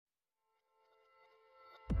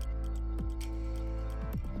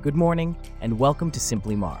Good morning, and welcome to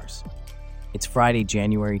Simply Mars. It's Friday,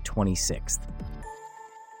 January 26th.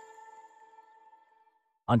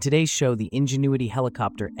 On today's show, the Ingenuity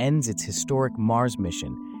helicopter ends its historic Mars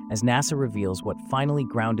mission as NASA reveals what finally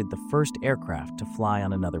grounded the first aircraft to fly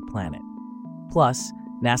on another planet. Plus,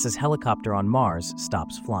 NASA's helicopter on Mars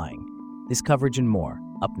stops flying. This coverage and more,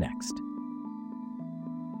 up next.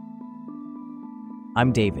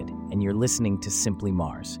 I'm David, and you're listening to Simply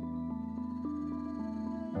Mars.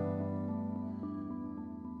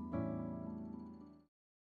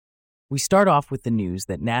 We start off with the news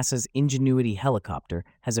that NASA's Ingenuity helicopter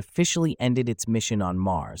has officially ended its mission on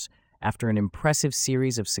Mars after an impressive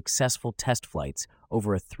series of successful test flights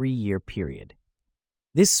over a 3-year period.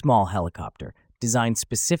 This small helicopter, designed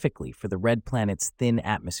specifically for the red planet's thin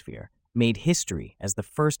atmosphere, made history as the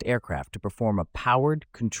first aircraft to perform a powered,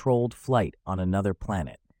 controlled flight on another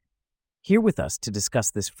planet. Here with us to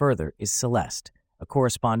discuss this further is Celeste, a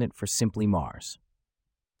correspondent for Simply Mars.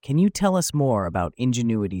 Can you tell us more about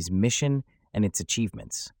Ingenuity's mission and its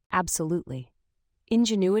achievements? Absolutely.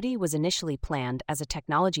 Ingenuity was initially planned as a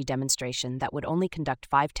technology demonstration that would only conduct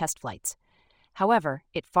 5 test flights. However,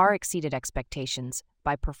 it far exceeded expectations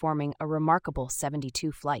by performing a remarkable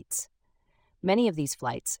 72 flights. Many of these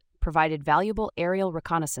flights provided valuable aerial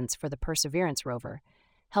reconnaissance for the Perseverance rover,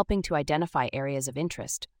 helping to identify areas of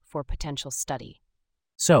interest for potential study.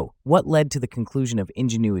 So, what led to the conclusion of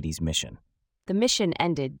Ingenuity's mission? The mission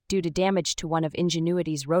ended due to damage to one of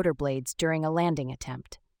Ingenuity's rotor blades during a landing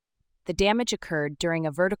attempt. The damage occurred during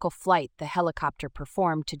a vertical flight the helicopter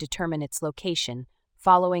performed to determine its location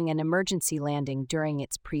following an emergency landing during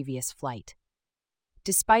its previous flight.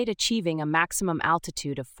 Despite achieving a maximum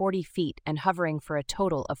altitude of 40 feet and hovering for a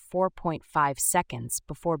total of 4.5 seconds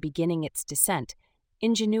before beginning its descent,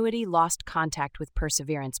 Ingenuity lost contact with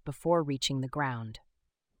Perseverance before reaching the ground.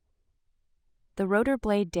 The rotor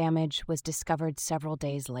blade damage was discovered several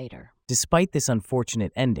days later. Despite this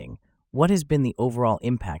unfortunate ending, what has been the overall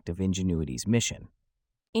impact of Ingenuity's mission?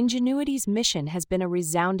 Ingenuity's mission has been a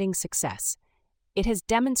resounding success. It has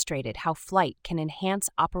demonstrated how flight can enhance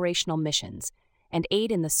operational missions and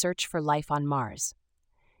aid in the search for life on Mars.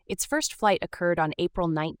 Its first flight occurred on April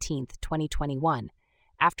 19, 2021,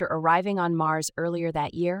 after arriving on Mars earlier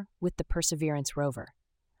that year with the Perseverance rover.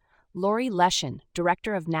 Lori Leshin,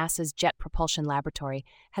 director of NASA's Jet Propulsion Laboratory,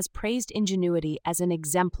 has praised Ingenuity as an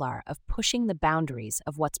exemplar of pushing the boundaries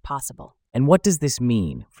of what's possible. And what does this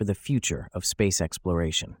mean for the future of space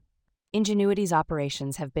exploration? Ingenuity's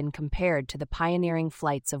operations have been compared to the pioneering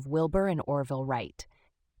flights of Wilbur and Orville Wright.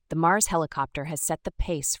 The Mars helicopter has set the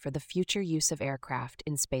pace for the future use of aircraft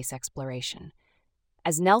in space exploration.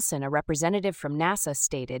 As Nelson, a representative from NASA,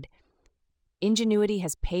 stated, Ingenuity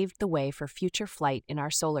has paved the way for future flight in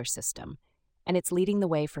our solar system, and it's leading the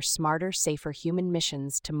way for smarter, safer human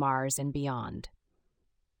missions to Mars and beyond.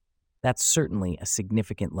 That's certainly a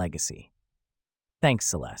significant legacy. Thanks,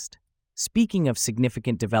 Celeste. Speaking of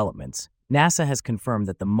significant developments, NASA has confirmed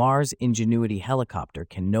that the Mars Ingenuity helicopter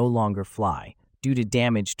can no longer fly due to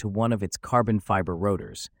damage to one of its carbon fiber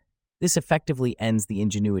rotors. This effectively ends the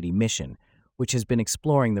Ingenuity mission, which has been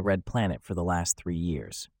exploring the red planet for the last 3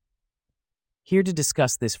 years. Here to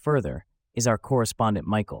discuss this further is our correspondent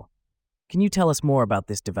Michael. Can you tell us more about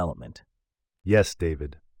this development? Yes,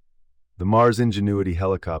 David. The Mars Ingenuity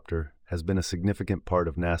helicopter has been a significant part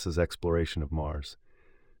of NASA's exploration of Mars.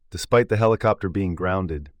 Despite the helicopter being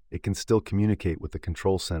grounded, it can still communicate with the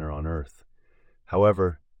control center on Earth.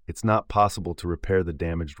 However, it's not possible to repair the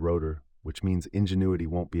damaged rotor, which means Ingenuity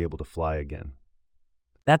won't be able to fly again.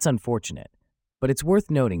 That's unfortunate. But it's worth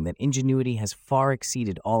noting that Ingenuity has far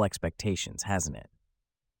exceeded all expectations, hasn't it?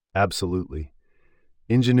 Absolutely.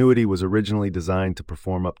 Ingenuity was originally designed to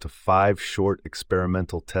perform up to 5 short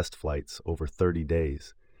experimental test flights over 30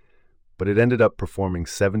 days, but it ended up performing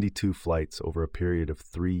 72 flights over a period of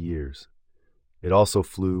 3 years. It also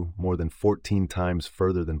flew more than 14 times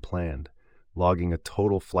further than planned, logging a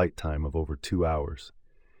total flight time of over 2 hours.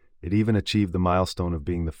 It even achieved the milestone of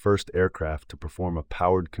being the first aircraft to perform a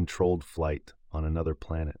powered, controlled flight on another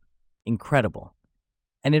planet. Incredible.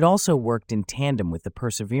 And it also worked in tandem with the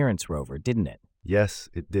Perseverance rover, didn't it? Yes,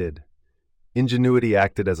 it did. Ingenuity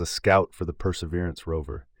acted as a scout for the Perseverance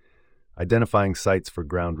rover, identifying sites for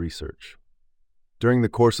ground research. During the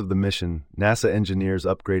course of the mission, NASA engineers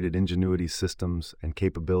upgraded Ingenuity's systems and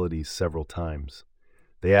capabilities several times.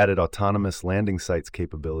 They added autonomous landing sites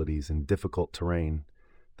capabilities in difficult terrain,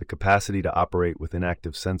 the capacity to operate with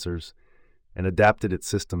inactive sensors, and adapted its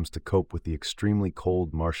systems to cope with the extremely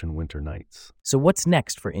cold Martian winter nights. So what's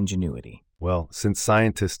next for Ingenuity? Well, since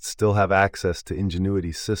scientists still have access to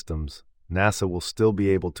Ingenuity's systems, NASA will still be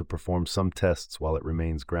able to perform some tests while it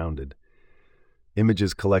remains grounded.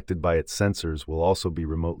 Images collected by its sensors will also be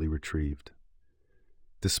remotely retrieved.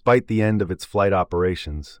 Despite the end of its flight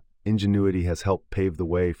operations, Ingenuity has helped pave the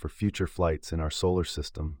way for future flights in our solar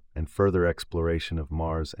system and further exploration of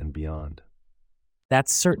Mars and beyond.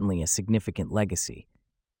 That's certainly a significant legacy.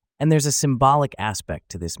 And there's a symbolic aspect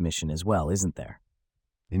to this mission as well, isn't there?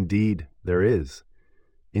 Indeed, there is.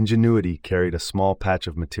 Ingenuity carried a small patch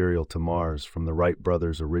of material to Mars from the Wright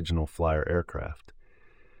brothers' original Flyer aircraft.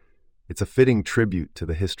 It's a fitting tribute to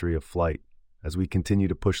the history of flight as we continue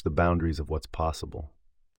to push the boundaries of what's possible.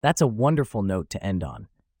 That's a wonderful note to end on.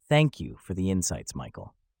 Thank you for the insights,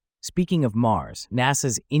 Michael. Speaking of Mars,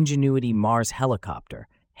 NASA's Ingenuity Mars helicopter,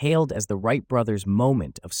 hailed as the Wright brothers'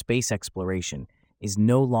 moment of space exploration, is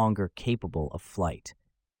no longer capable of flight.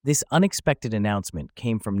 This unexpected announcement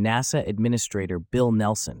came from NASA Administrator Bill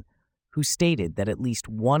Nelson, who stated that at least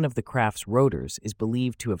one of the craft's rotors is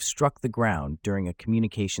believed to have struck the ground during a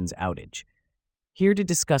communications outage. Here to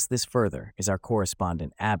discuss this further is our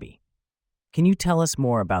correspondent, Abby. Can you tell us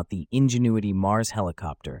more about the Ingenuity Mars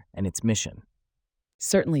helicopter and its mission?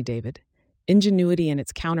 Certainly, David. Ingenuity and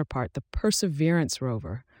its counterpart, the Perseverance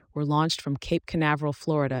rover, were launched from Cape Canaveral,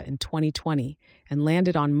 Florida in 2020 and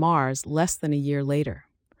landed on Mars less than a year later.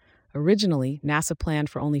 Originally, NASA planned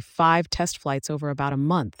for only 5 test flights over about a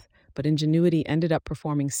month, but Ingenuity ended up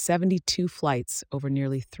performing 72 flights over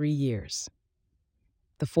nearly 3 years.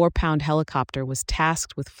 The 4-pound helicopter was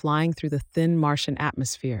tasked with flying through the thin Martian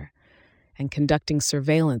atmosphere and conducting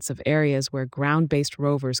surveillance of areas where ground-based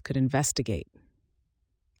rovers could investigate.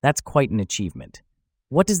 That's quite an achievement.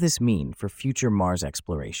 What does this mean for future Mars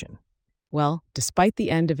exploration? Well, despite the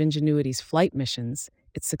end of Ingenuity's flight missions,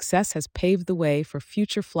 its success has paved the way for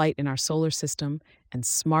future flight in our solar system and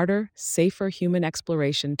smarter, safer human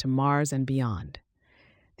exploration to Mars and beyond.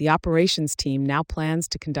 The operations team now plans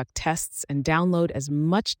to conduct tests and download as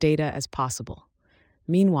much data as possible.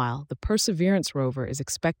 Meanwhile, the Perseverance rover is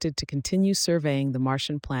expected to continue surveying the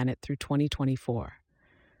Martian planet through 2024,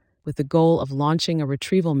 with the goal of launching a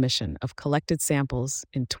retrieval mission of collected samples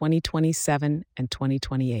in 2027 and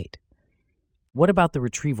 2028. What about the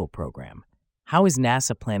retrieval program? How is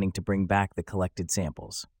NASA planning to bring back the collected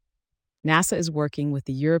samples? NASA is working with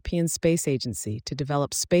the European Space Agency to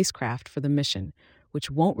develop spacecraft for the mission, which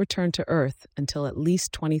won't return to Earth until at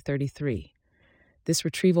least 2033. This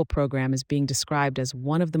retrieval program is being described as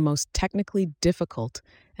one of the most technically difficult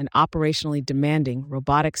and operationally demanding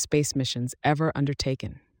robotic space missions ever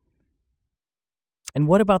undertaken. And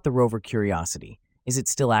what about the rover Curiosity? Is it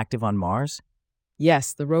still active on Mars?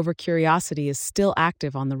 Yes, the rover Curiosity is still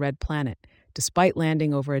active on the Red Planet, despite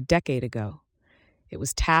landing over a decade ago. It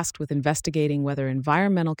was tasked with investigating whether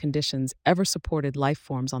environmental conditions ever supported life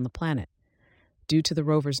forms on the planet. Due to the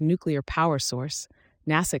rover's nuclear power source,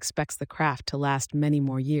 NASA expects the craft to last many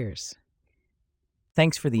more years.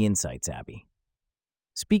 Thanks for the insights, Abby.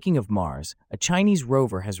 Speaking of Mars, a Chinese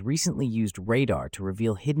rover has recently used radar to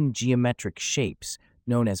reveal hidden geometric shapes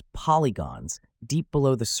known as polygons deep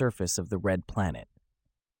below the surface of the red planet.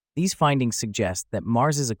 These findings suggest that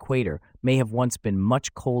Mars's equator may have once been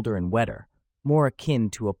much colder and wetter, more akin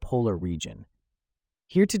to a polar region.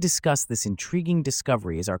 Here to discuss this intriguing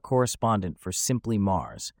discovery is our correspondent for Simply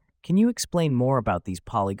Mars. Can you explain more about these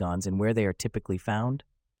polygons and where they are typically found?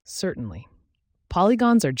 Certainly.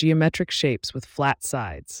 Polygons are geometric shapes with flat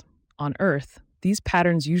sides. On Earth, these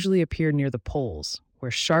patterns usually appear near the poles,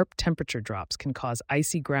 where sharp temperature drops can cause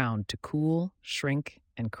icy ground to cool, shrink,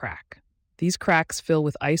 and crack. These cracks fill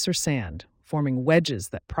with ice or sand, forming wedges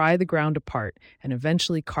that pry the ground apart and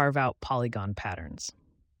eventually carve out polygon patterns.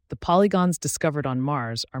 The polygons discovered on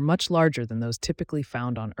Mars are much larger than those typically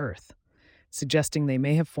found on Earth, suggesting they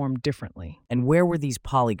may have formed differently. And where were these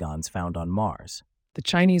polygons found on Mars? The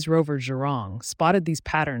Chinese rover Zhurong spotted these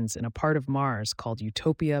patterns in a part of Mars called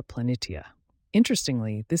Utopia Planitia.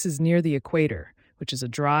 Interestingly, this is near the equator, which is a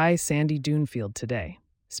dry, sandy dune field today.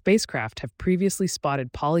 Spacecraft have previously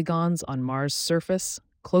spotted polygons on Mars' surface,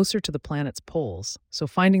 closer to the planet's poles, so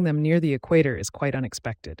finding them near the equator is quite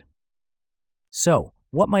unexpected. So,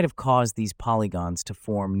 what might have caused these polygons to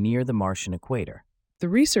form near the Martian equator? The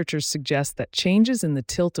researchers suggest that changes in the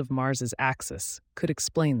tilt of Mars's axis could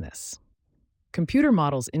explain this. Computer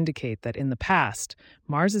models indicate that in the past,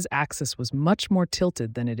 Mars's axis was much more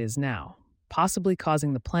tilted than it is now, possibly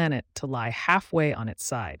causing the planet to lie halfway on its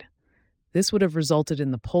side. This would have resulted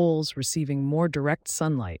in the poles receiving more direct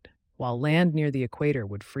sunlight, while land near the equator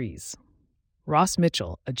would freeze. Ross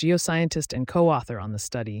Mitchell, a geoscientist and co-author on the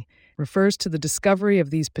study, refers to the discovery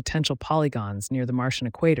of these potential polygons near the Martian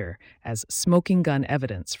equator as smoking gun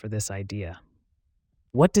evidence for this idea.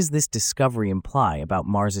 What does this discovery imply about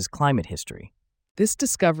Mars's climate history? This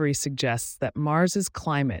discovery suggests that Mars's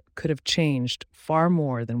climate could have changed far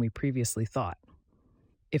more than we previously thought.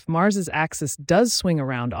 If Mars's axis does swing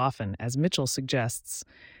around often, as Mitchell suggests,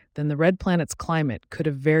 then the red planet's climate could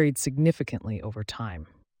have varied significantly over time.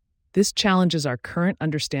 This challenges our current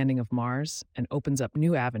understanding of Mars and opens up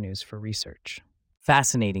new avenues for research.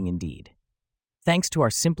 Fascinating indeed. Thanks to our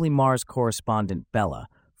Simply Mars correspondent, Bella,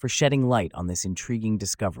 for shedding light on this intriguing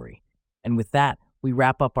discovery. And with that, we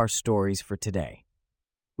wrap up our stories for today.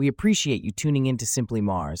 We appreciate you tuning in to Simply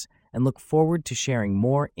Mars and look forward to sharing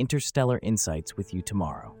more interstellar insights with you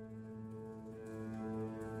tomorrow.